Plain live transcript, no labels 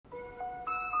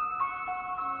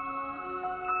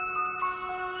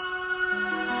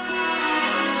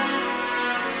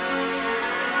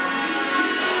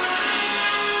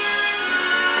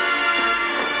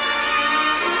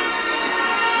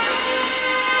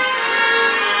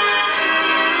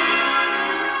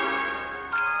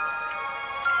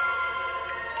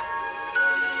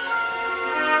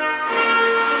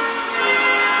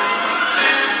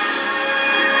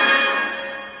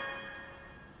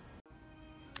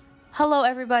Hello,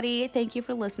 everybody. Thank you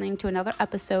for listening to another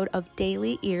episode of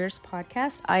Daily Ears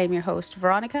Podcast. I am your host,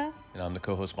 Veronica. And I'm the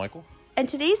co-host, Michael. And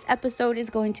today's episode is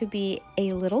going to be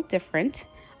a little different.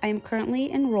 I am currently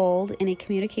enrolled in a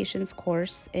communications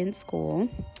course in school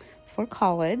for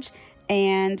college.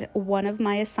 And one of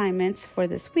my assignments for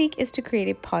this week is to create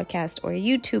a podcast or a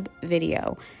YouTube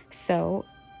video. So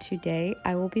today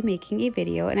I will be making a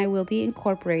video and I will be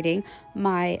incorporating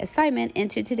my assignment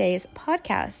into today's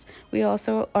podcast. We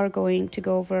also are going to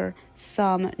go over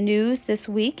some news this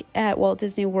week at Walt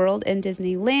Disney World and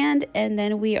Disneyland. And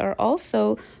then we are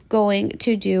also going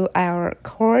to do our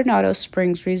Coronado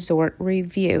Springs Resort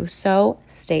review. So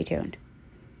stay tuned.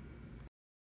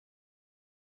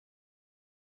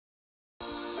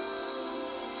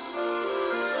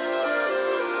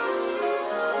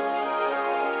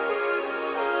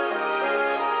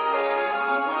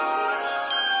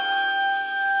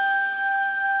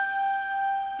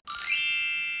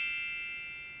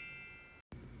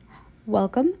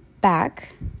 Welcome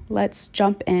back. Let's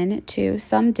jump into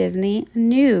some Disney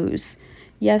news.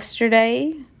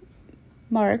 Yesterday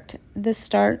marked the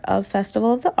start of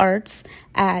Festival of the Arts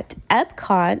at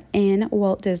Epcot in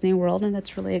Walt Disney World, and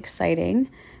that's really exciting.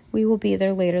 We will be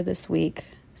there later this week,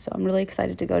 so I'm really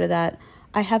excited to go to that.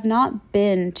 I have not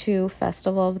been to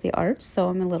Festival of the Arts, so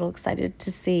I'm a little excited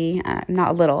to see,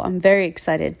 I'm very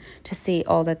excited to see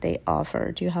all that they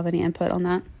offer. Do you have any input on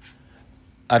that?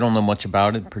 I don't know much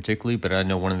about it particularly, but I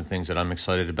know one of the things that I'm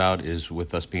excited about is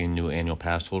with us being new annual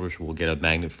pass holders, we'll get a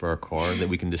magnet for our car that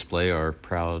we can display our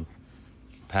proud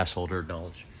pass holder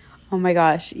knowledge. Oh my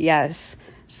gosh, yes.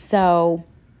 So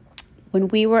when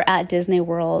we were at Disney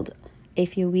World a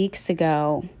few weeks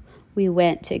ago, we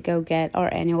went to go get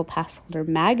our annual pass holder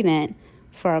magnet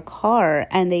for our car,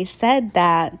 and they said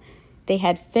that they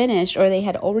had finished or they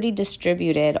had already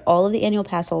distributed all of the annual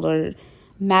pass holder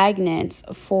magnets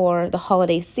for the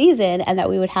holiday season and that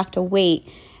we would have to wait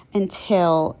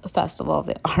until the Festival of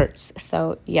the Arts.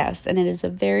 So yes, and it is a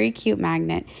very cute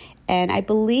magnet. And I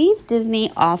believe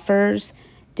Disney offers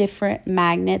different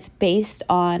magnets based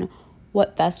on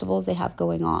what festivals they have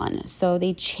going on. So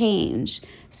they change.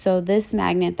 So this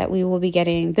magnet that we will be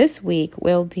getting this week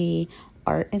will be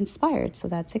art inspired. So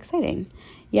that's exciting.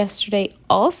 Yesterday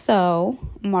also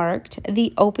marked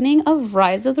the opening of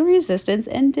Rise of the Resistance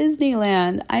in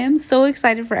Disneyland. I am so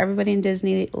excited for everybody in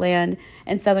Disneyland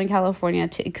and Southern California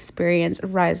to experience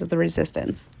Rise of the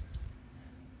Resistance.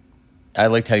 I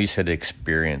liked how you said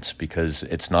experience because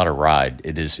it's not a ride.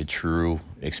 It is a true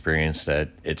experience that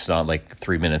it's not like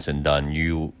 3 minutes and done.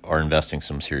 You are investing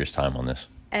some serious time on this.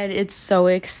 And it's so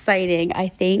exciting. I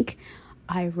think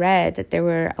I read that there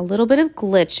were a little bit of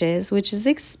glitches, which is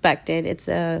expected. It's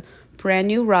a brand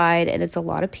new ride and it's a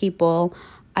lot of people.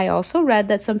 I also read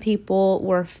that some people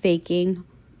were faking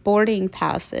boarding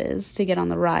passes to get on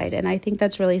the ride. And I think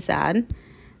that's really sad.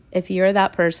 If you're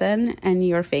that person and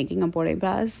you're faking a boarding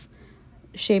pass,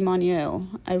 shame on you.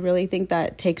 I really think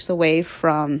that takes away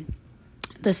from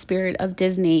the spirit of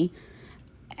Disney.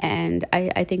 And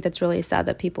I think that's really sad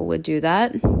that people would do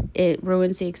that. It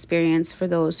ruins the experience for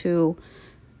those who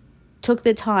took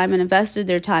the time and invested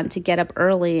their time to get up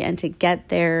early and to get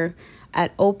there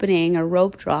at opening or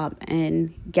rope drop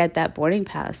and get that boarding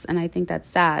pass. And I think that's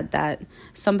sad that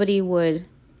somebody would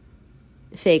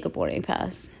fake a boarding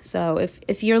pass. So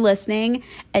if you're listening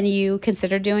and you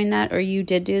consider doing that or you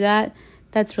did do that,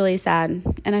 that's really sad.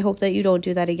 And I hope that you don't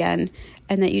do that again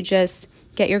and that you just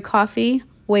get your coffee,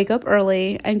 wake up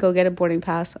early, and go get a boarding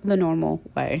pass the normal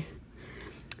way.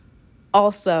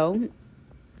 Also,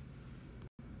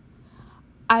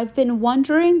 I've been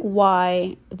wondering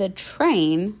why the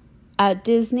train at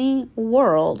Disney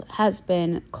World has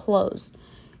been closed.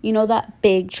 You know, that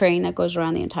big train that goes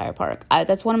around the entire park.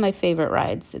 That's one of my favorite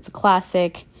rides. It's a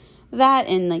classic. That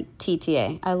and like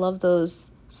TTA. I love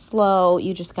those slow.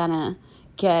 You just kind of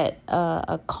get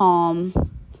a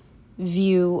calm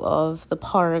view of the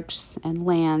parks and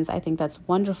lands. I think that's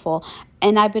wonderful.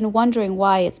 And I've been wondering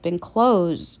why it's been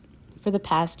closed for the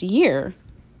past year.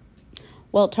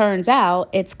 Well, it turns out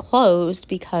it's closed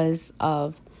because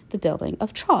of the building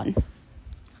of Tron.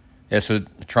 Yeah, so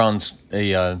Tron's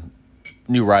a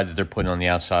new ride that they're putting on the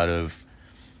outside of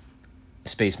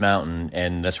Space Mountain,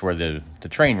 and that's where the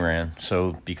train ran.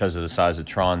 So because of the size of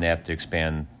Tron, they have to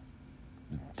expand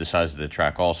the size of the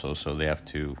track also, so they have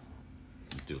to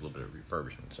do a little bit of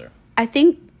refurbishments there. I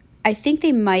think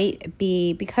they might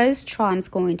be, because Tron's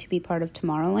going to be part of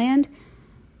Tomorrowland,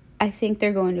 I think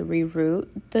they're going to reroute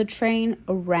the train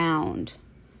around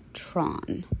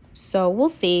Tron. So we'll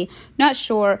see. Not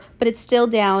sure, but it's still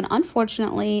down,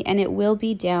 unfortunately, and it will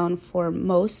be down for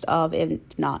most of, if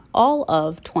not all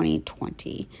of,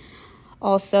 2020.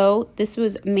 Also, this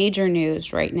was major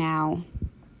news right now,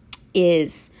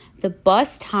 is the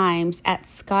bus times at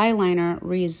Skyliner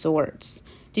resorts.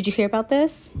 Did you hear about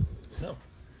this? No.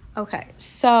 Okay,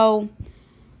 so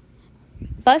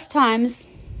bus times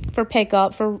for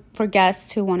pickup for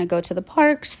guests who want to go to the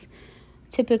parks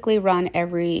typically run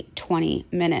every 20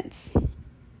 minutes.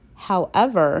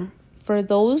 However, for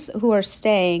those who are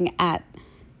staying at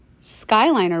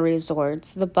Skyliner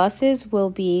resorts, the buses will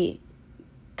be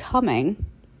coming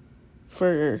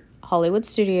for Hollywood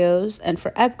Studios and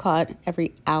for Epcot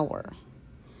every hour.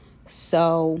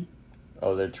 So...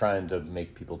 Oh, they're trying to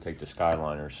make people take the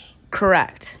Skyliners.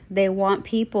 Correct. They want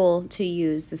people to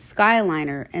use the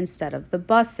Skyliner instead of the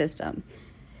bus system.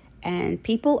 And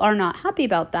people are not happy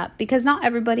about that because not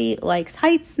everybody likes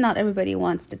heights. Not everybody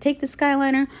wants to take the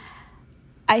Skyliner.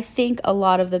 I think a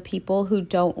lot of the people who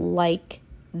don't like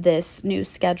this new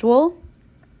schedule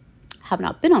have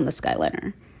not been on the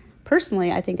Skyliner.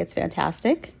 Personally, I think it's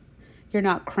fantastic. You're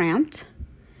not cramped.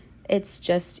 It's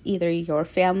just either your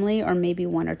family or maybe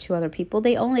one or two other people.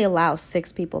 They only allow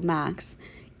 6 people max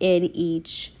in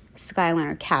each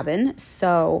Skyliner cabin.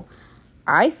 So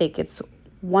I think it's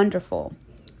wonderful.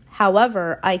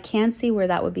 However, I can see where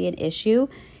that would be an issue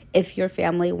if your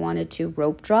family wanted to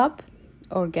rope drop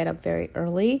or get up very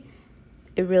early.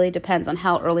 It really depends on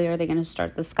how early are they going to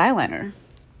start the Skyliner.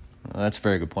 Well, that's a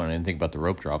very good point. I didn't think about the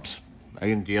rope drops.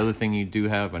 The other thing you do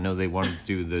have, I know they wanted to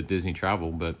do the Disney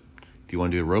travel, but if you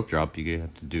want to do a rope drop, you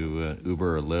have to do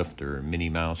Uber or Lyft or Minnie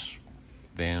Mouse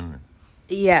van.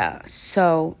 Yeah,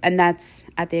 so, and that's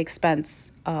at the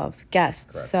expense of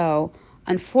guests. Correct. So,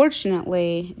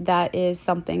 unfortunately, that is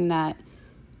something that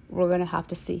we're going to have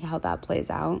to see how that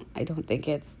plays out. I don't think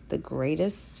it's the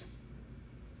greatest.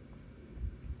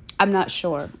 I'm not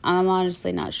sure. I'm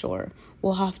honestly not sure.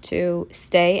 We'll have to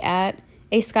stay at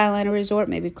a Skyliner resort,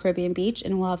 maybe Caribbean Beach,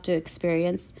 and we'll have to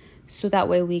experience so that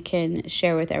way we can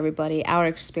share with everybody our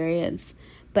experience.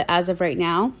 But as of right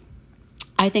now,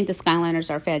 I think the Skyliners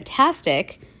are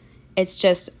fantastic. It's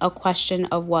just a question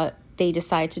of what they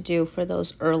decide to do for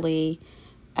those early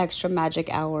extra magic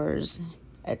hours,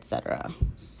 etc.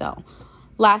 So,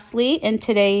 lastly, in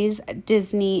today's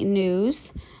Disney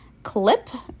news clip,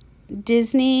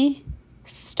 Disney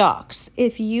stocks.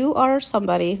 If you are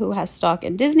somebody who has stock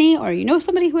in Disney or you know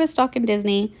somebody who has stock in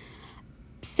Disney,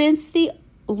 since the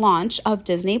launch of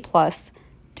Disney Plus,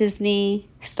 Disney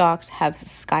stocks have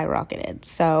skyrocketed.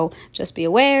 So just be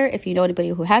aware, if you know anybody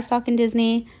who has stock in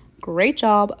Disney, great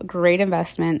job, great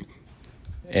investment.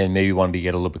 And maybe you want to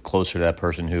get a little bit closer to that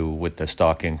person who, with the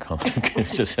stock income,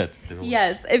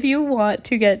 Yes, if you want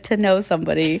to get to know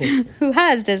somebody who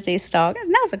has Disney stock,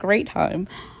 now's a great time.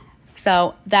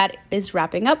 So that is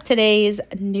wrapping up today's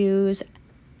news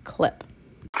clip.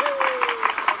 To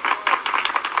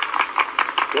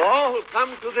all who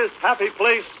come to this happy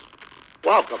place,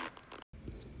 welcome.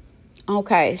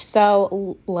 Okay,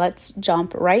 so let's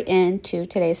jump right into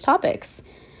today's topics.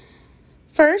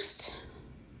 First,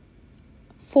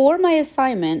 for my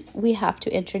assignment, we have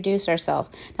to introduce ourselves.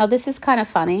 Now, this is kind of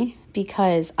funny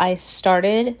because I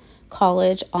started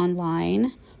college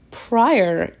online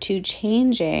prior to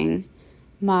changing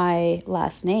my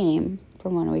last name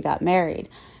from when we got married.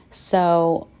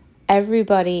 So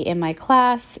everybody in my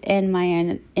class and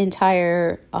my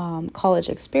entire college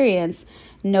experience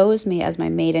knows me as my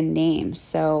maiden name.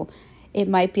 So it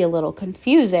might be a little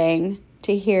confusing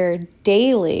to hear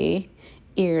Daily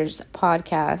Ears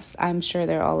podcast. I'm sure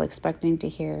they're all expecting to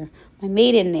hear my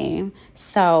maiden name.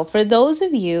 So for those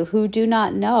of you who do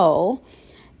not know,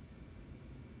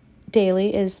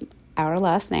 Daily is our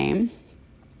last name.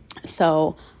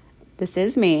 So this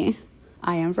is me.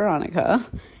 I am Veronica.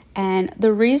 And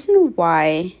the reason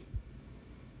why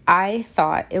I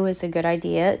thought it was a good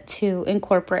idea to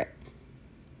incorporate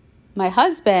my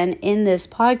husband in this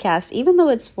podcast, even though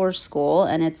it's for school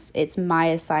and it's my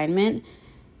assignment,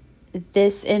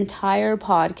 this entire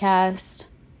podcast,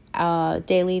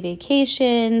 Daily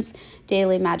Vacations,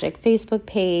 Daily Magic Facebook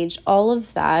page, all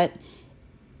of that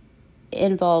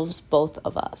involves both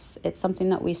of us. It's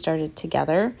something that we started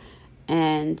together,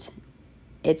 and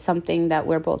it's something that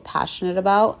we're both passionate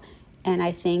about. And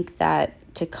I think that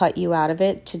to cut you out of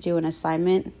it to do an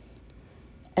assignment,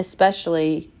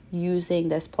 especially using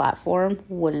this platform,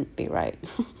 wouldn't be right.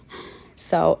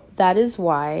 So that is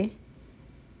why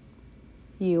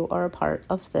you are a part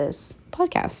of this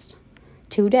podcast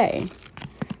today.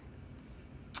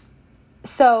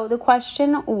 So the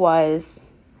question was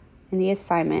in the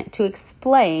assignment to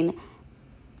explain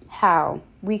how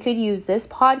we could use this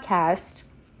podcast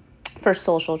for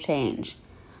social change.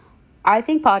 I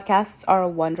think podcasts are a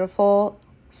wonderful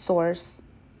source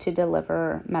to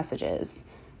deliver messages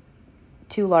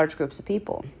to large groups of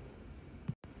people.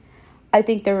 I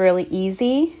think they're really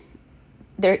easy.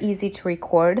 They're easy to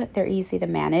record. They're easy to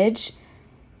manage.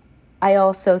 I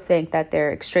also think that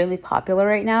they're extremely popular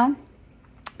right now.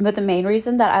 But the main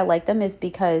reason that I like them is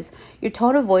because your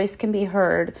tone of voice can be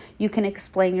heard. You can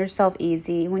explain yourself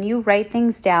easy. When you write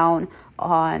things down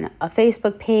on a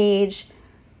Facebook page,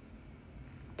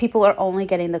 people are only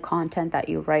getting the content that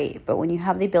you write. But when you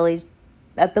have the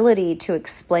ability to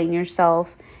explain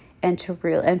yourself and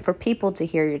for people to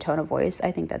hear your tone of voice,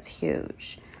 I think that's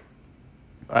huge.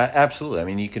 Absolutely. I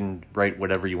mean, you can write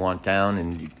whatever you want down,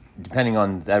 and depending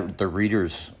on that, the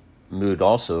reader's mood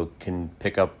also can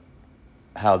pick up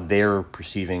how they're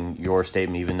perceiving your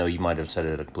statement, even though you might have said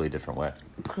it a completely different way.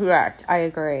 Correct. I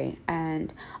agree.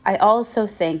 And I also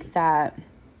think that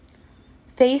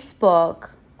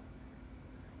Facebook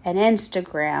and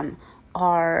Instagram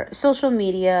are social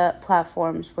media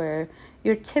platforms where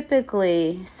you're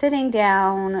typically sitting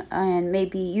down and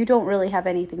maybe you don't really have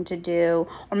anything to do,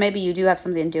 or maybe you do have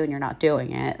something to do and you're not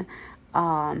doing it.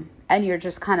 And you're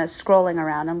just kind of scrolling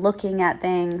around and looking at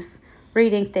things,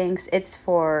 reading things. It's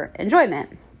for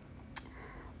enjoyment.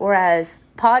 Whereas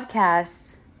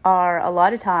podcasts are, a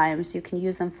lot of times you can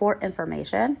use them for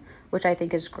information, which I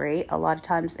think is great. A lot of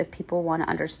times if people want to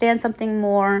understand something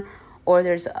more, or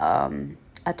there's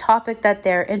a topic that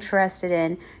they're interested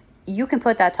in, you can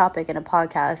put that topic in a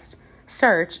podcast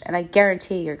search, and I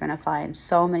guarantee you're going to find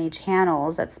so many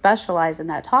channels that specialize in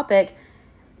that topic.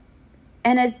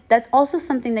 And that's also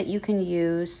something that you can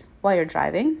use while you're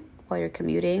driving, while you're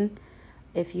commuting,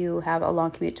 if you have a long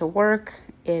commute to work,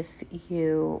 if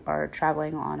you are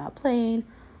traveling on a plane,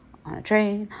 on a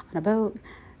train, on a boat.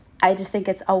 I just think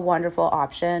it's a wonderful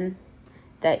option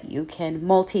that you can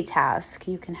multitask.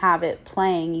 You can have it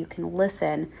playing. You can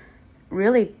listen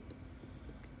really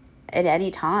at any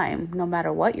time, no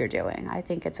matter what you're doing. I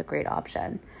think it's a great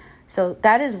option. So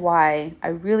that is why I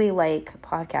really like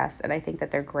podcasts, and I think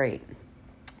that they're great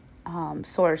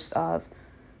source of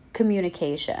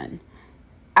communication.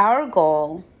 Our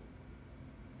goal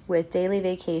with Daily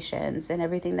Vacations and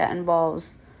everything that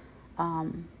involves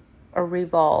or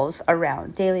revolves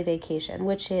around Daily Vacation,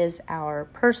 which is our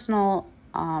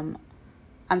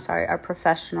our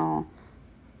professional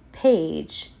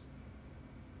page.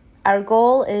 Our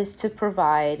goal is to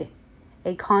provide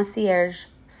a concierge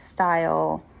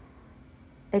style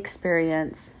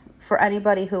experience for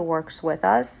anybody who works with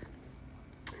us.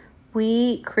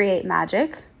 We create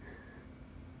magic.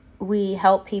 We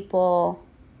help people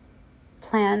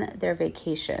plan their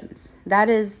vacations. That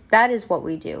is what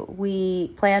we do.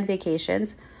 We plan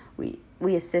vacations. We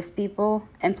assist people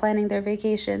in planning their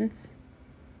vacations.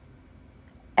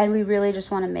 And we really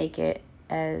just want to make it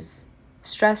as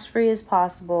stress-free as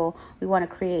possible. We want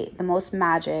to create the most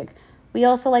magic. We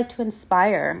also like to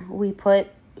inspire. We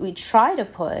try to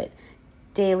put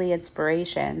daily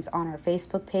inspirations on our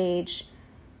Facebook page.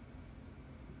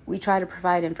 We try to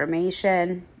provide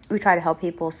information. We try to help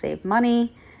people save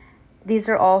money. These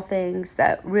are all things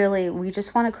that really, we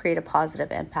just want to create a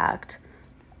positive impact.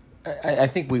 I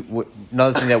think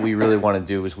another thing that we really want to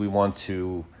do is we want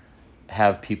to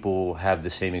have people have the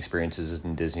same experiences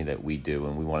in Disney that we do,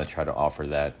 and we want to try to offer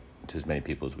that to as many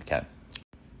people as we can.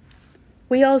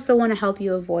 We also want to help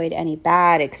you avoid any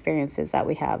bad experiences that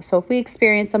we have. So if we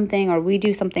experience something or we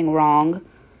do something wrong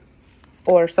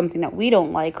or something that we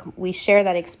don't like, we share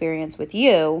that experience with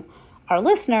you, our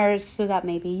listeners, so that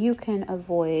maybe you can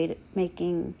avoid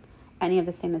making any of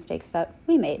the same mistakes that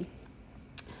we made.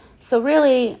 So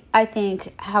really, I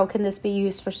think, how can this be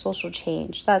used for social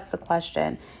change? That's the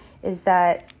question, is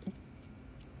that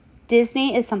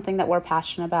Disney is something that we're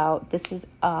passionate about. This is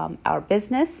our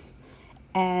business,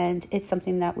 and it's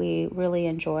something that we really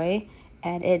enjoy,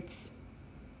 and it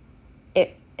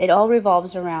all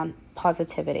revolves around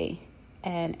positivity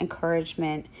and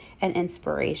encouragement and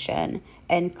inspiration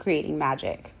and creating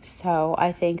magic. So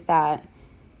I think that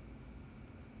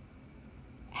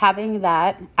having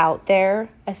that out there,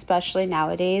 especially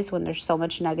nowadays when there's so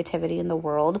much negativity in the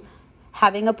world,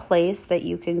 having a place that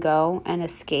you can go and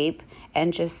escape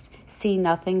and just see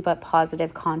nothing but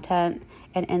positive content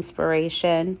and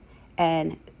inspiration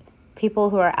and people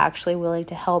who are actually willing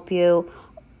to help you.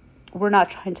 We're not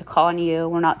trying to con you.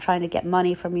 We're not trying to get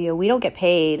money from you. We don't get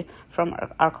paid from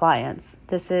our clients.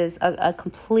 This is a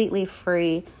completely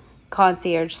free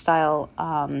concierge style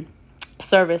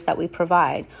service that we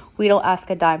provide. We don't ask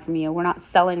a dime from you. We're not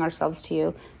selling ourselves to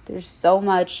you. There's so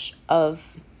much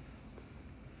of,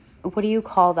 what do you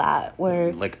call that?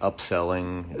 Where, like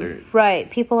upselling. Right.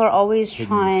 People are always hidden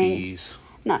trying. fees.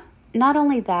 Not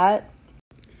only that,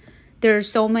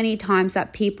 there's so many times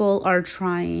that people are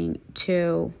trying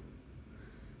to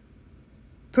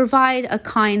provide a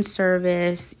kind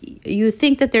service. You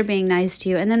think that they're being nice to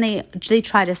you, and then they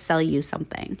try to sell you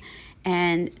something.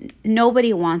 And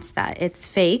nobody wants that. It's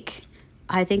fake.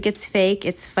 I think it's fake.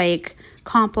 It's fake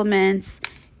compliments,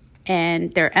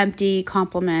 and they're empty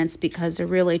compliments because they're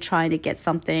really trying to get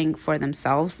something for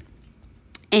themselves.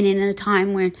 And in a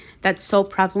time when that's so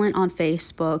prevalent on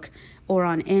Facebook or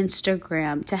on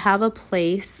Instagram, to have a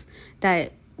place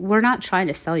that we're not trying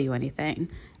to sell you anything.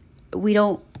 We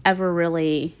don't ever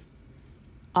really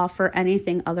offer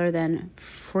anything other than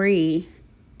free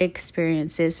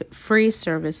experiences, free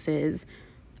services.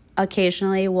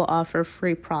 Occasionally we'll offer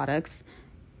free products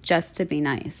just to be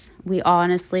nice. We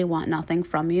honestly want nothing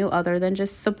from you other than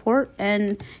just support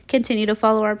and continue to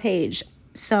follow our page.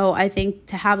 So I think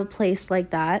to have a place like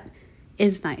that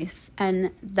is nice,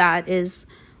 and that is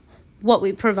what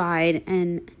we provide.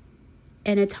 And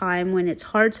in a time when it's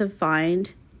hard to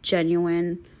find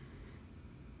genuine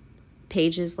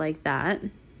pages like that,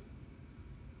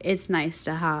 it's nice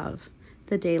to have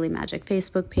the Daily Magic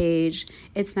Facebook page.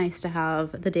 It's nice to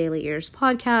have the Daily Ears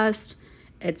podcast,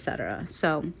 etc.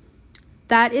 So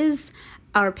that is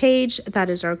our page. That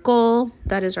is our goal.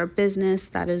 That is our business.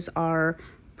 That is our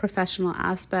professional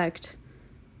aspect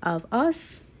of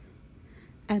us.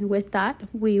 And with that,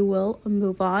 we will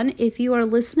move on. If you are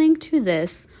listening to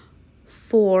this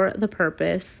for the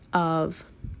purpose of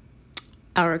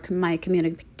my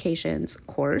communications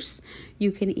course,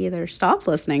 you can either stop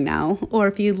listening now, or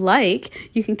if you like,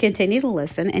 you can continue to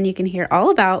listen and you can hear all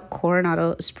about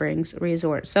Coronado Springs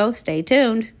Resort. So stay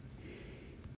tuned.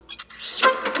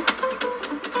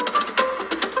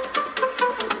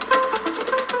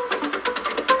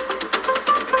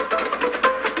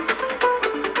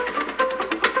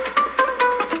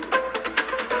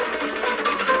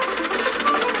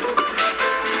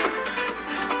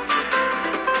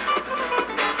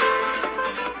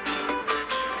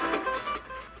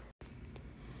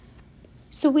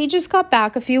 So we just got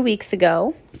back a few weeks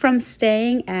ago from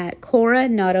staying at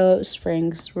Coronado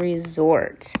Springs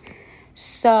Resort.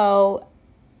 So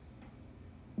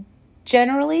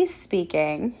generally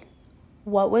speaking,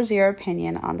 what was your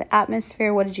opinion on the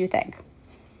atmosphere? What did you think?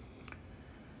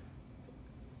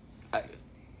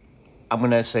 I'm going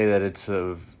to say that it's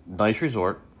a nice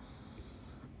resort.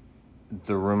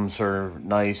 The rooms are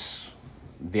nice.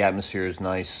 The atmosphere is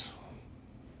nice.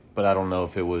 But I don't know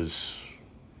if it was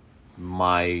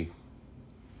my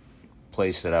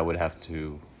place that I would have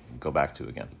to go back to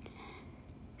again.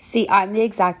 See, I'm the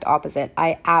exact opposite.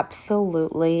 I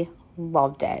absolutely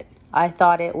loved it. I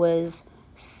thought it was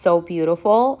so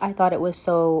beautiful. I thought it was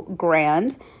so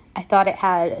grand. I thought it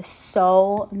had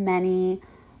so many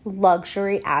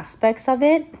luxury aspects of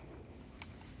it.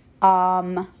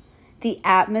 The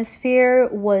atmosphere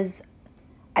was,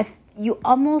 you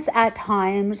almost at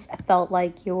times felt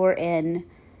like you were in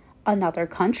another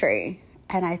country,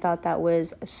 and I thought that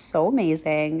was so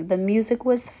amazing. The music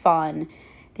was fun.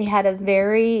 They had a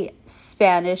very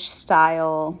Spanish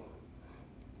style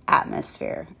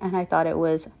atmosphere, and I thought it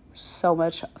was so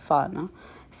much fun.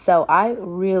 So I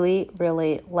really,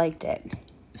 really liked it.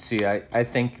 See, I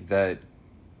think that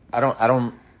I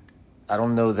don't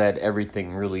know that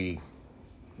everything really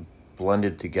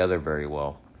blended together very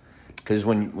well. Because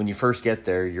when you first get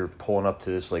there, you're pulling up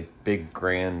to this like big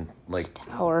grand like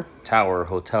tower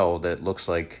hotel that looks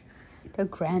like the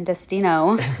Grand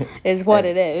Destino is what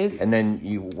it is. And then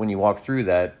when you walk through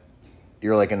that,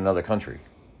 you're like in another country,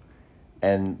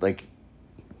 and like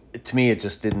to me it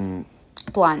just didn't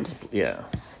blend. Yeah.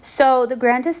 So the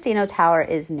Grand Destino Tower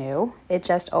is new. It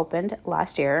just opened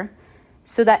last year,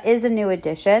 so that is a new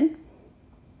addition.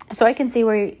 So I can see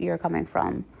where you're coming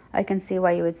from. I can see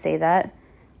why you would say that.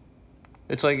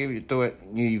 It's like if you do it,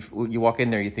 you walk in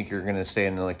there, you think you're going to stay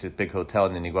in like the big hotel,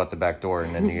 and then you go out the back door,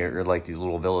 and then you're like these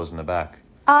little villas in the back.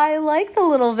 I like the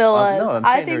little villas. No,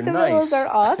 I think the villas are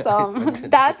awesome.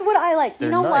 That's what I like. They're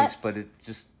you know nice, what? But it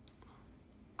just.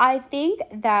 I think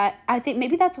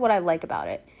maybe that's what I like about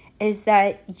it, is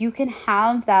that you can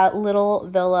have that little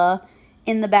villa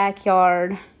in the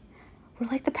backyard. We're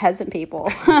like the peasant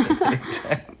people.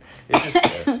 Exactly.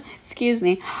 Excuse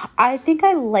me. I think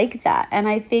I like that. And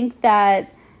I think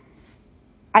that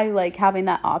I like having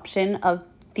that option of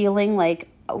feeling like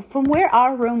from where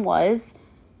our room was,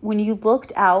 when you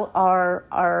looked out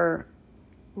our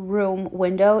room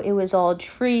window, it was all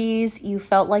trees. You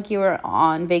felt like you were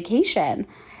on vacation.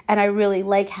 And I really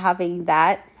like having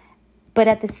that. But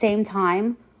at the same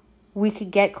time, we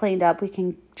could get cleaned up, we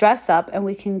can dress up, and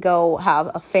we can go have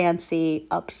a fancy,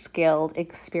 upscaled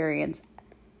experience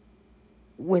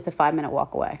with a 5-minute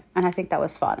walk away. And I think that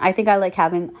was fun. I think I like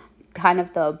having kind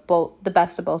of the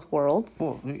best of both worlds.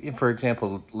 Well, for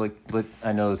example, like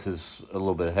I know this is a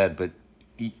little bit ahead, but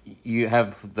you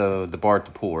have the bar at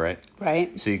the pool, right?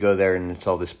 Right. So you go there and it's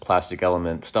all this plastic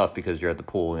element stuff because you're at the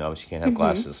pool and obviously you can't have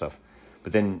glasses and stuff.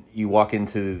 But then you walk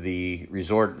into the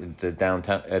resort, the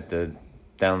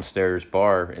downstairs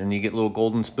bar, and you get little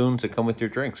golden spoons that come with your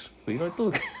drinks. But you don't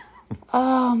look.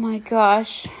 Oh my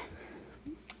gosh.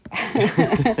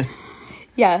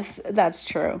 Yes, that's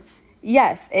true.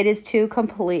 Yes, it is two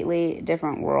completely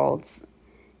different worlds.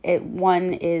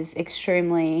 One is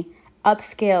extremely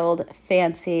upscaled,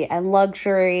 fancy, and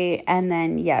luxury. And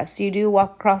then, yes, you do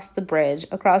walk across the bridge,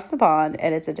 across the pond,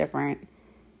 and it's a different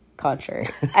country.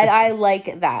 And I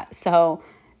like that. So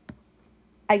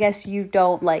I guess you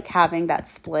don't like having that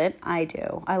split. I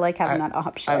do. I like having that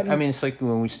option. I mean, it's like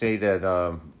when we stayed at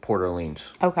Port Orleans.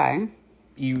 Okay.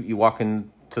 You walk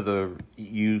into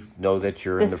you know that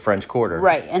you're in the French Quarter.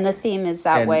 Right, and the theme is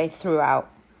that way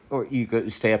throughout. Or you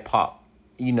stay at Pop.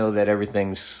 You know that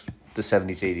everything's the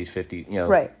 70s, 80s, 50s, you know.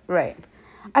 Right.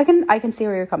 I can see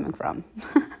where you're coming from.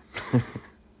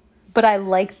 But I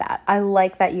like that. I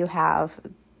like that you have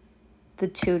the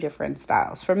two different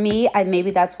styles. For me,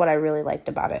 maybe that's what I really liked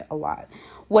about it a lot.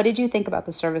 What did you think about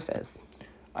the services?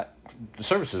 The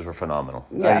services were phenomenal.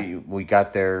 Yeah. We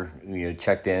got there,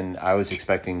 checked in. I was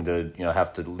expecting to,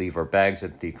 have to leave our bags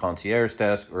at the concierge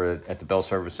desk or at the bell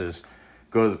services,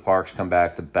 go to the parks, come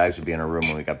back. The bags would be in our room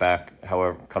when we got back.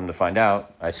 However, come to find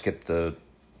out, I skipped the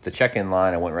check-in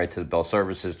line. I went right to the bell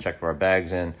services, checked our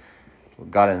bags in,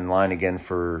 got in line again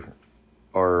for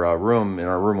our room, and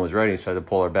our room was ready, so I had to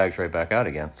pull our bags right back out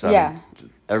again. So yeah. I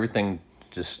mean, everything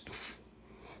just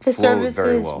the flowed services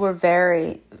very well. were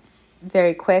very,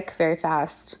 very quick, very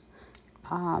fast.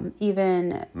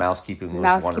 Even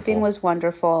Mousekeeping was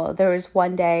wonderful. There was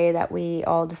one day that we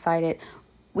all decided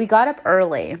we got up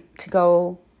early to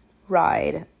go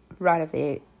ride of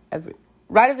the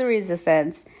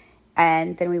Resistance,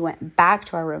 and then we went back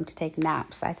to our room to take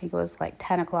naps. I think it was like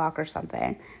 10 o'clock or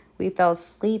something. We fell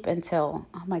asleep until,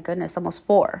 oh my goodness, almost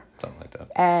 4. Something like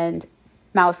that. And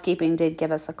Mousekeeping did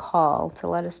give us a call to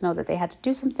let us know that they had to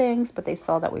do some things, but they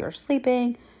saw that we were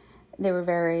sleeping. They were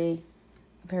very,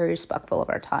 very respectful of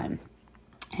our time.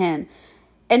 And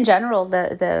in general,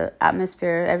 the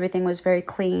atmosphere, everything was very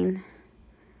clean.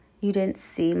 You didn't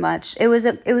see much. It was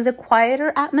a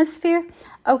quieter atmosphere.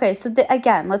 Okay, so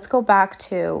again, let's go back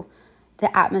to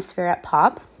the atmosphere at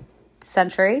Pop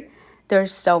Century.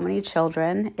 There's so many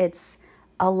children. It's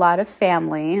a lot of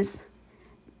families.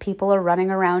 People are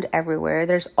running around everywhere.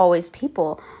 There's always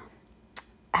people.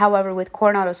 However, with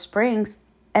Coronado Springs,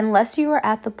 unless you were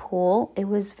at the pool,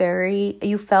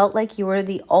 you felt like you were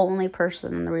the only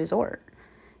person in the resort.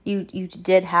 You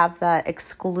did have that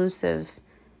exclusive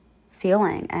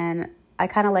feeling, and I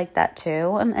kind of like that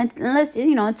too. And unless,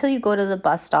 until you go to the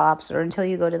bus stops or until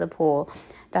you go to the pool,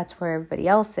 that's where everybody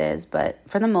else is. But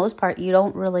for the most part, you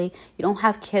don't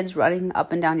have kids running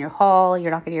up and down your hall. You're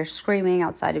not going to hear screaming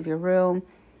outside of your room.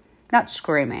 Not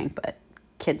screaming, but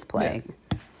kids playing.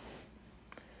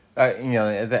 Yeah.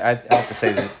 I have to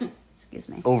say that excuse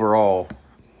me. Overall,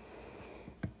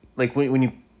 like when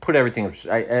you put everything,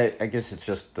 I guess it's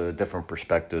just the different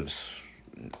perspectives.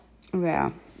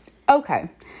 Yeah. Okay.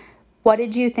 What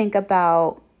did you think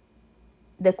about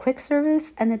the quick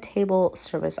service and the table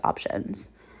service options?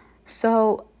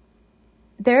 So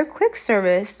their quick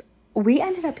service, we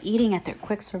ended up eating at their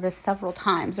quick service several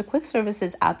times. The quick service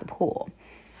is at the pool.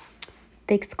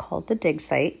 It's called the Dig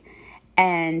Site,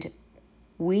 and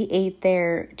we ate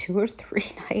there 2 or 3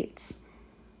 nights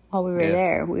while we were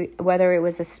there. Whether it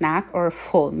was a snack or a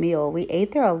full meal, we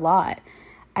ate there a lot.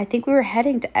 I think we were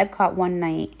heading to Epcot one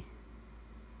night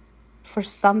for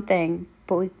something,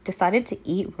 but we decided to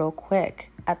eat real quick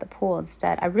at the pool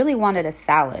instead. I really wanted a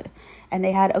salad, and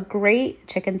they had a great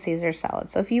chicken Caesar salad.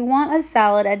 So if you want a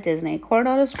salad at Disney,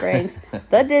 Coronado Springs,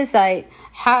 the Dig Site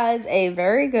has a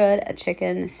very good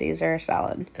chicken Caesar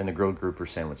salad. And the grilled grouper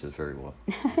sandwiches very well.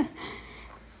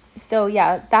 So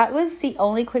yeah, that was the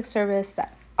only quick service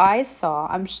that I saw.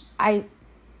 I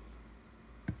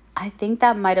think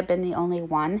that might have been the only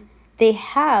one. They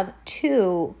have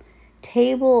 2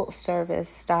 table service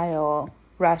style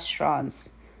restaurants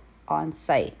on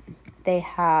site. They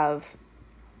have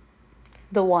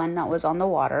the one that was on the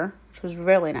water, which was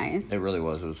really nice. It really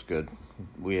was. It was good.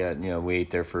 We had, we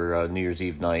ate there for New Year's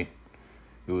Eve night.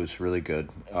 It was really good.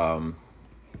 And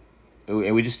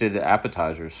we just did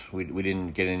appetizers. We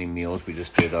didn't get any meals. We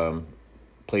just did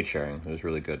plate sharing. It was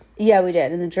really good. Yeah, we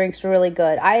did. And the drinks were really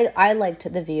good. I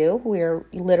liked the view. We were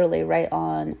literally right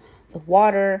on the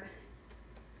water.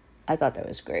 I thought that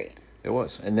was great. It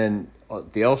was. And then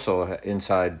they also,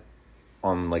 inside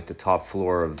on like the top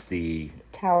floor of the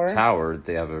tower,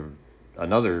 they have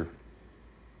another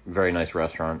very nice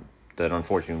restaurant that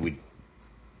unfortunately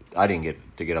I didn't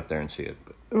get to get up there and see it.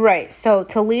 But. Right. So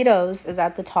Toledo's is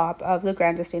at the top of the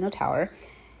Gran Destino Tower.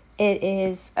 It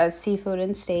is a seafood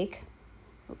and steak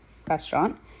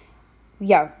restaurant.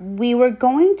 Yeah, we were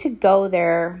going to go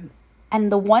there,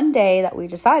 and the one day that we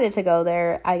decided to go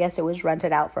there, I guess it was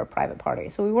rented out for a private party.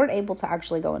 So we weren't able to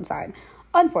actually go inside.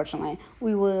 Unfortunately,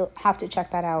 we will have to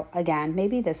check that out again.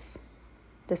 Maybe this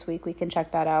week we can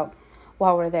check that out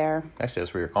while we're there. Actually,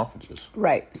 that's where your conference is.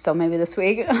 Right. So maybe this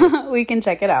week we can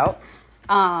check it out.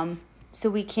 So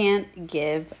we can't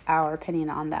give our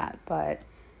opinion on that, but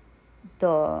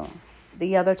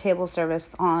the other table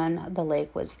service on the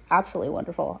lake was absolutely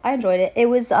wonderful. I enjoyed it. It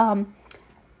was I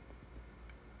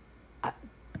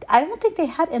don't think they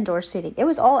had indoor seating. It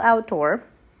was all outdoor.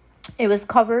 It was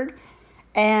covered,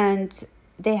 and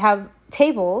they have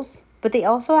tables, but they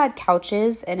also had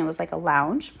couches, and it was like a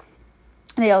lounge.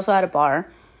 They also had a bar.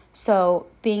 So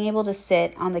being able to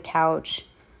sit on the couch,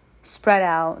 spread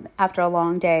out after a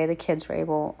long day, the kids were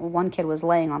able, one kid was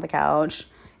laying on the couch.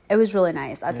 It was really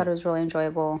nice. I thought it was really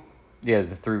enjoyable. Yeah,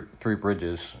 the three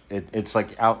bridges. It's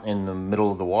like out in the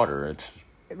middle of the water. It's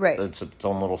right. It's its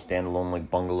own little standalone like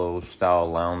bungalow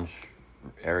style lounge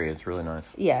area. It's really nice.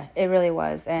 Yeah, it really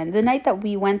was. And the night that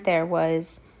we went there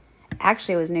was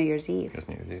New Year's Eve. It was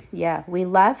New Year's Eve. Yeah, we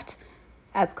left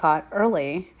Epcot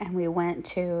early and we went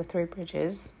to Three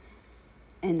Bridges,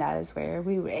 and that is where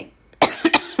we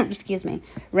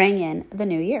rang in the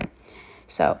new year.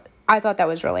 So I thought that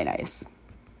was really nice.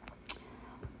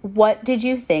 What did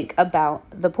you think about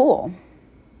the pool?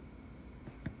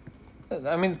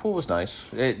 I mean, the pool was nice.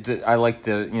 I like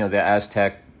the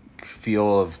Aztec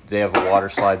feel of, they have a water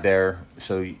slide there,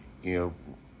 so it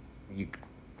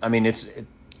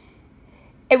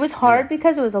was hard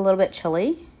because it was a little bit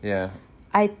chilly. Yeah.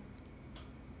 I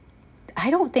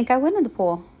don't think I went in the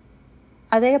pool.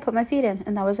 I think I put my feet in,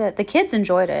 and that was it. The kids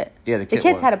enjoyed it. Yeah, the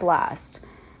kids had a blast.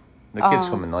 The kids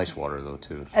swim in nice water, though,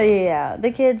 too. So. Yeah,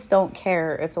 the kids don't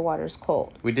care if the water's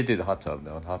cold. We did do the hot tub,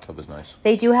 though. The hot tub was nice.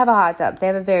 They do have a hot tub. They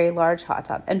have a very large hot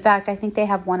tub. In fact, I think they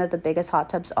have one of the biggest hot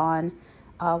tubs on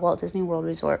Walt Disney World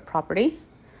Resort property.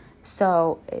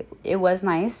 So it was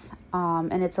nice,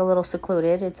 and it's a little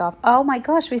secluded. It's off. Oh, my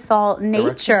gosh, we saw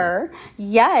nature.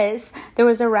 Yes, there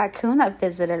was a raccoon that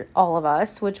visited all of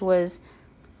us, which was...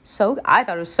 I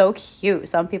thought it was so cute.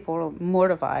 Some people were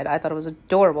mortified. I thought it was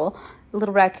adorable. The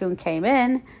little raccoon came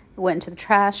in, went into the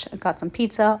trash, got some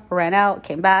pizza, ran out,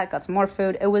 came back, got some more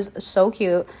food. It was so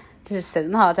cute to just sit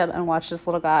in the hot tub and watch this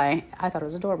little guy. I thought it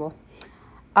was adorable.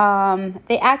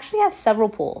 They actually have several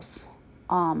pools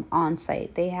on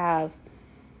site. They have,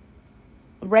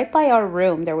 right by our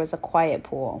room, there was a quiet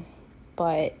pool.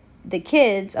 But the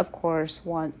kids, of course,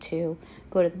 want to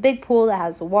go to the big pool that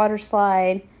has a water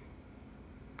slide.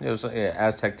 It was an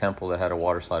Aztec temple that had a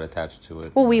water slide attached to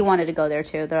it. Well, we wanted to go there,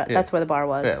 too. That's where the bar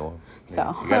was. Yeah, well,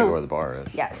 so you got to go where the bar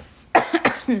is. Yes.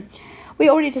 We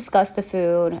already discussed the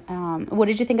food. What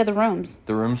did you think of the rooms?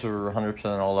 The rooms were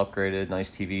 100% all upgraded. Nice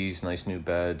TVs, nice new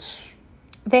beds.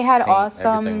 They had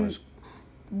awesome...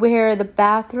 Where the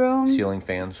bathroom... Ceiling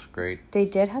fans, great. They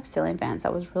did have ceiling fans.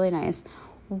 That was really nice.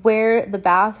 Where the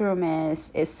bathroom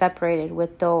is separated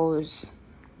with those...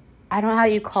 I don't know how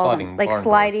you call them. Like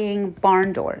sliding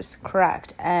barn doors.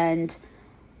 Correct. And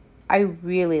I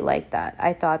really liked that.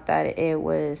 I thought that it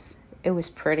was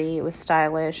pretty. It was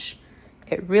stylish.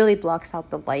 It really blocks out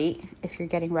the light if you're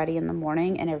getting ready in the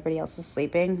morning and everybody else is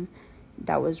sleeping.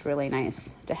 That was really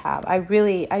nice to have. I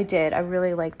really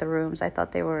liked the rooms. I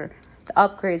thought the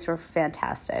upgrades were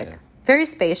fantastic. Yeah. Very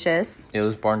spacious. Yeah,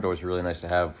 those barn doors are really nice to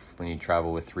have when you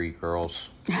travel with 3 girls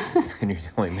and you're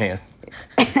the only man.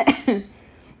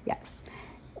 Yes.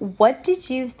 What did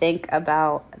you think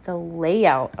about the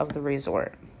layout of the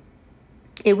resort?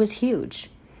 It was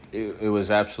huge. It was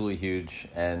absolutely huge,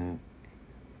 and...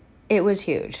 It was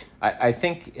huge. I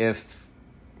think if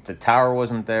the tower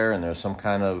wasn't there and there was some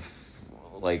kind of,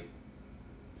 like,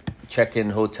 check-in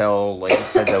hotel, like you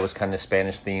said, that was kind of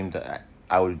Spanish-themed,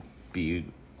 I would be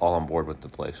all on board with the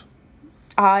place.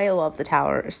 I love the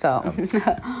tower, so...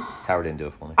 Tower didn't do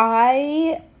it for me.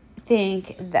 I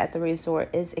think that the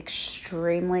resort is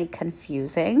extremely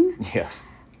confusing. Yes.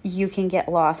 You can get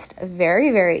lost very,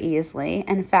 very easily.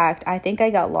 In fact, I think I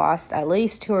got lost at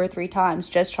least 2 or 3 times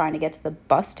just trying to get to the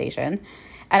bus station.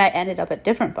 And I ended up at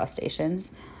different bus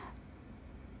stations.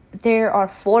 There are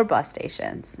 4 bus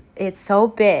stations. It's so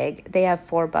big, they have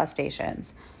 4 bus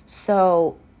stations.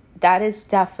 So that is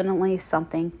definitely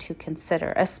something to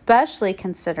consider, especially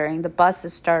considering the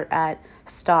buses start at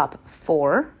stop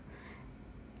 4,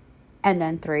 and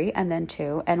then 3, and then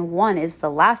 2, and 1 is the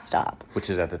last stop. Which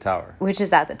is at the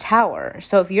tower.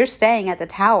 So if you're staying at the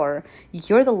tower,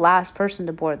 you're the last person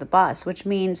to board the bus, which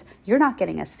means you're not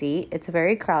getting a seat. It's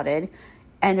very crowded,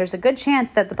 and there's a good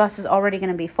chance that the bus is already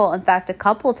going to be full. In fact, a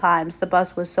couple times the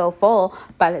bus was so full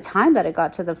by the time that it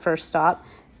got to the first stop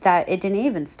that it didn't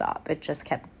even stop. It just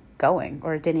kept going,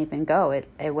 or it didn't even go.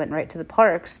 It went right to the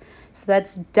parks. So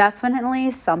that's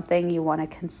definitely something you want to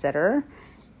consider.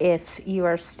 If you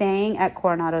are staying at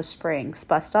Coronado Springs,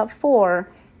 bus stop 4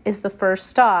 is the first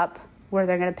stop where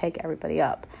they're going to pick everybody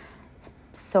up.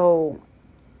 So,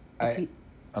 I'm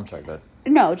sorry, go ahead.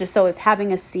 No, just so if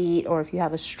having a seat, or if you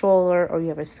have a stroller, or you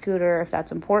have a scooter, if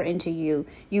that's important to you,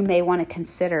 you may want to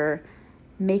consider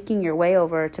making your way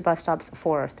over to bus stops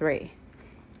 4 or 3.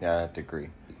 Yeah, I have to agree.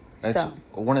 That's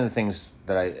one of the things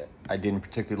that I didn't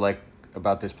particularly like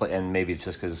about this place, and maybe it's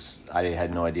just because I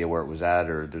had no idea where it was at,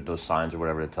 or those signs or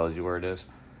whatever that tells you where it is.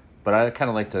 But I kind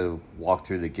of like to walk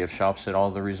through the gift shops at all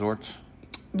the resorts.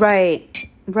 Right.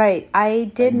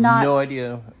 I did not. No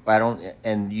idea. I don't.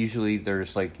 And usually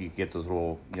there's like, you get those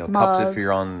little mugs. Cups if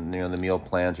you're on the meal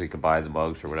plans, or you can buy the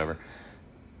mugs or whatever.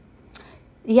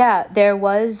 Yeah, there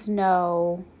was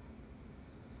no.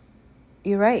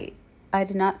 You're right. I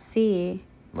did not see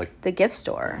the gift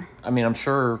store. I mean, I'm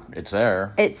sure it's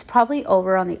there. It's probably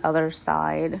over on the other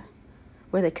side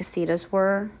where the casitas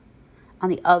were, on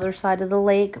the other side of the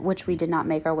lake, which we did not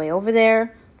make our way over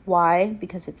there. Why?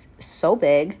 Because it's so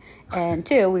big, and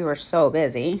 2, we were so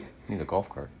busy. Need a golf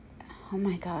cart. Oh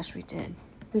my gosh, we did.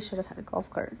 We should have had a golf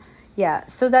cart. Yeah,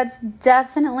 so that's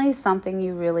definitely something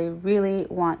you really, really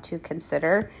want to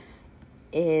consider,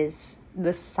 is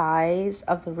the size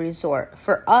of the resort.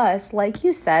 For us, like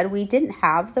you said, we didn't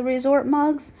have the resort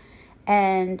mugs,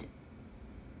 and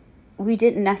we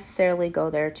didn't necessarily go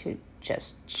there to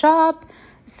just shop,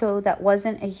 so that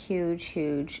wasn't a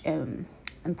huge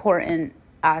important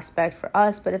aspect for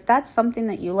us. But if that's something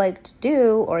that you like to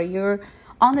do, or you're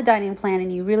on the dining plan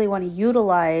and you really want to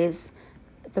utilize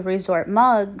the resort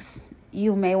mugs,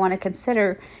 you may want to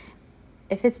consider,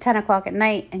 if it's 10 o'clock at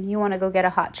night and you want to go get a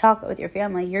hot chocolate with your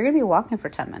family, you're going to be walking for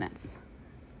 10 minutes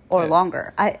or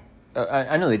longer. I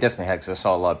know they definitely had, because I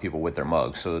saw a lot of people with their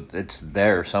mugs, so it's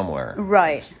there somewhere.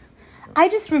 Right. I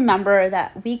just remember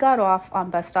that we got off on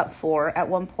bus stop 4 at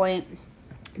one point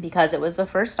because it was the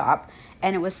first stop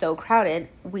and it was so crowded.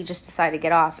 We just decided to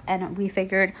get off, and we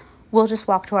figured we'll just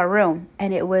walk to our room.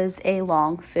 And it was a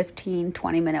long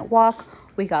 15-20 minute walk.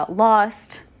 We got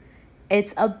lost.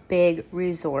 It's a big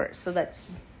resort, so that's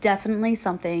definitely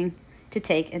something to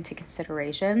take into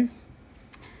consideration.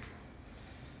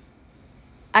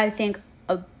 I think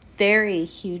a very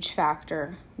huge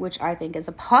factor, which I think is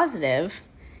a positive,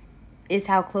 is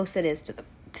how close it is to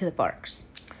the parks.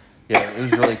 Yeah, it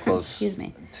was really close. Excuse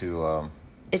me.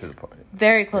 It's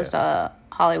very close to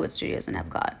Hollywood Studios and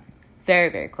Epcot. Very,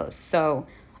 very close. So,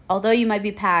 although you might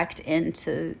be packed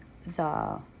into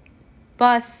the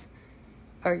bus,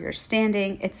 or you're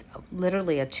standing, it's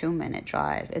literally a 2-minute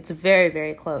drive. It's very,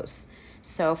 very close.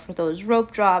 So for those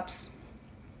rope drops,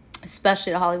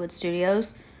 especially to Hollywood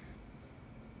Studios,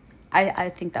 I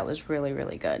think that was really,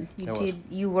 really good.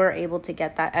 You were able to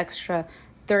get that extra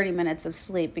 30 minutes of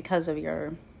sleep because of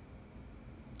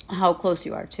how close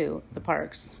you are to the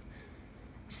parks.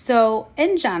 So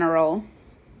in general,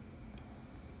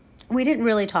 we didn't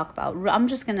really talk about, I'm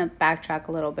just going to backtrack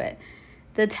a little bit.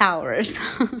 The towers,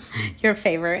 your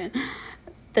favorite.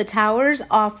 The towers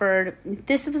offered,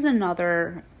 this was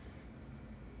another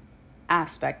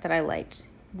aspect that I liked.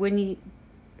 When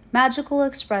Magical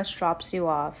Express drops you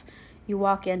off, you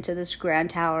walk into this grand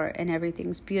tower and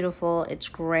everything's beautiful, it's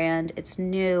grand, it's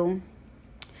new,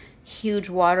 huge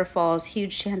waterfalls,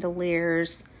 huge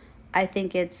chandeliers. I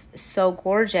think it's so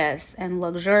gorgeous and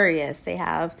luxurious. They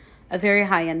have a very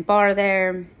high-end bar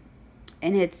there,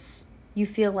 and you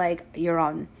feel like you're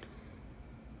on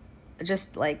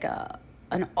just like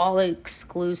an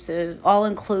all-inclusive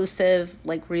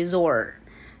like resort.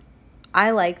 I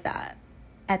like that.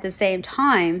 At the same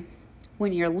time,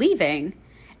 when you're leaving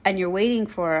and you're waiting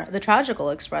for the Tragical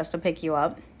Express to pick you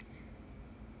up,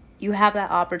 you have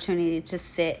that opportunity to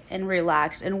sit and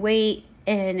relax and wait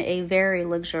in a very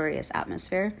luxurious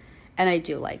atmosphere. And I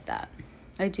do like that.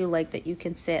 I do like that you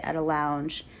can sit at a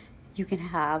lounge. You can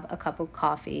have a cup of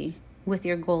coffee with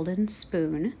your golden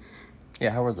spoon.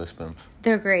 Yeah, how are those spoons?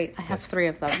 They're great. I have 3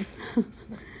 of them.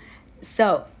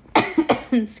 So,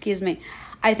 excuse me.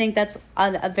 I think that's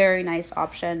a very nice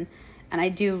option, and I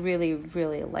do really,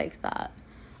 really like that.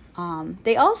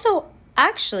 They also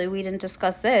Actually, we didn't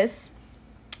discuss this.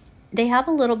 They have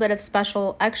a little bit of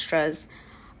special extras.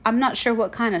 I'm not sure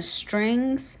what kind of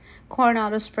strings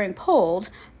Coronado Spring pulled,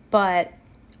 but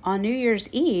on New Year's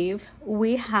Eve,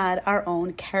 we had our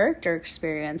own character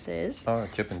experiences. Oh,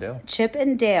 Chip and Dale. Chip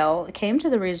and Dale came to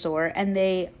the resort and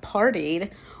they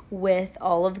partied with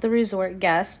all of the resort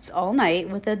guests all night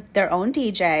with their own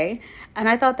DJ. And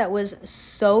I thought that was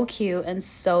so cute and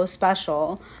so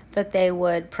special that they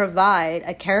would provide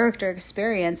a character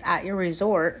experience at your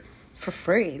resort for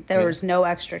free. There was no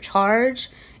extra charge.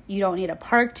 You don't need a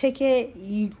park ticket.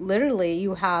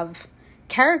 You have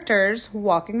characters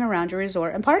walking around your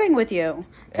resort and partying with you.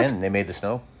 And they made the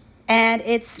snow. And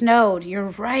it snowed.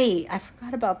 You're right. I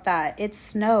forgot about that. It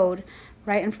snowed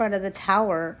right in front of the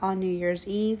tower on New Year's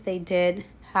Eve. They did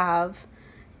have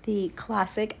the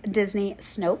classic Disney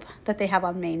Snope that they have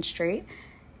on Main Street.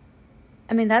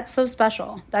 I mean, that's so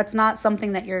special. That's not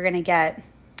something that you're going to get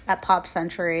at Pop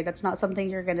Century. That's not something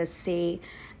you're going to see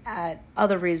at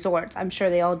other resorts. I'm sure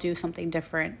they all do something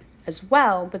different as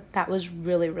well, but that was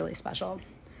really, really special.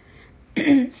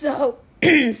 So,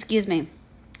 excuse me.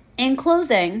 In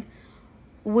closing,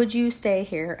 would you stay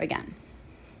here again?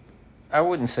 I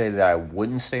wouldn't say that I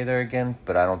wouldn't stay there again,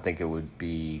 but I don't think it would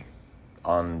be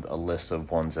on a list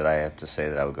of ones that I have to say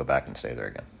that I would go back and stay there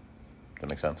again. Does that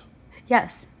make sense?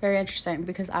 Yes, very interesting,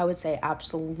 because I would say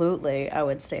absolutely I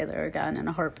would stay there again in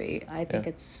a heartbeat. I think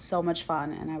it's so much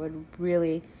fun, and I would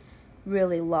really,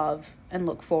 really love and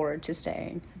look forward to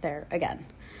staying there again.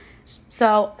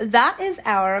 So that is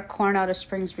our Coronado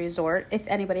Springs Resort. If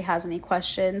anybody has any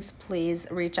questions, please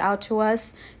reach out to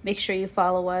us. Make sure you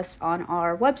follow us on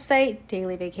our website,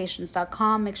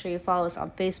 dailyvacations.com. Make sure you follow us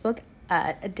on Facebook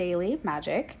at Daily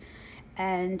Magic.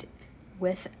 And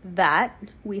with that,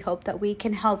 we hope that we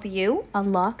can help you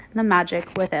unlock the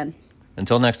magic within.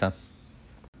 Until next time.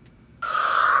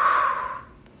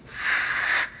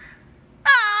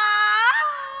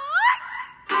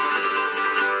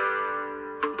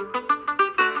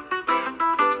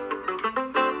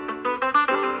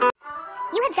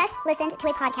 Listened to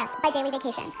a podcast by Daily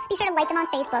Vacations. Be sure to like them on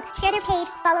Facebook, share their page,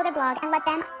 follow their blog, and let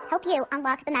them help you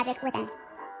unlock the magic within.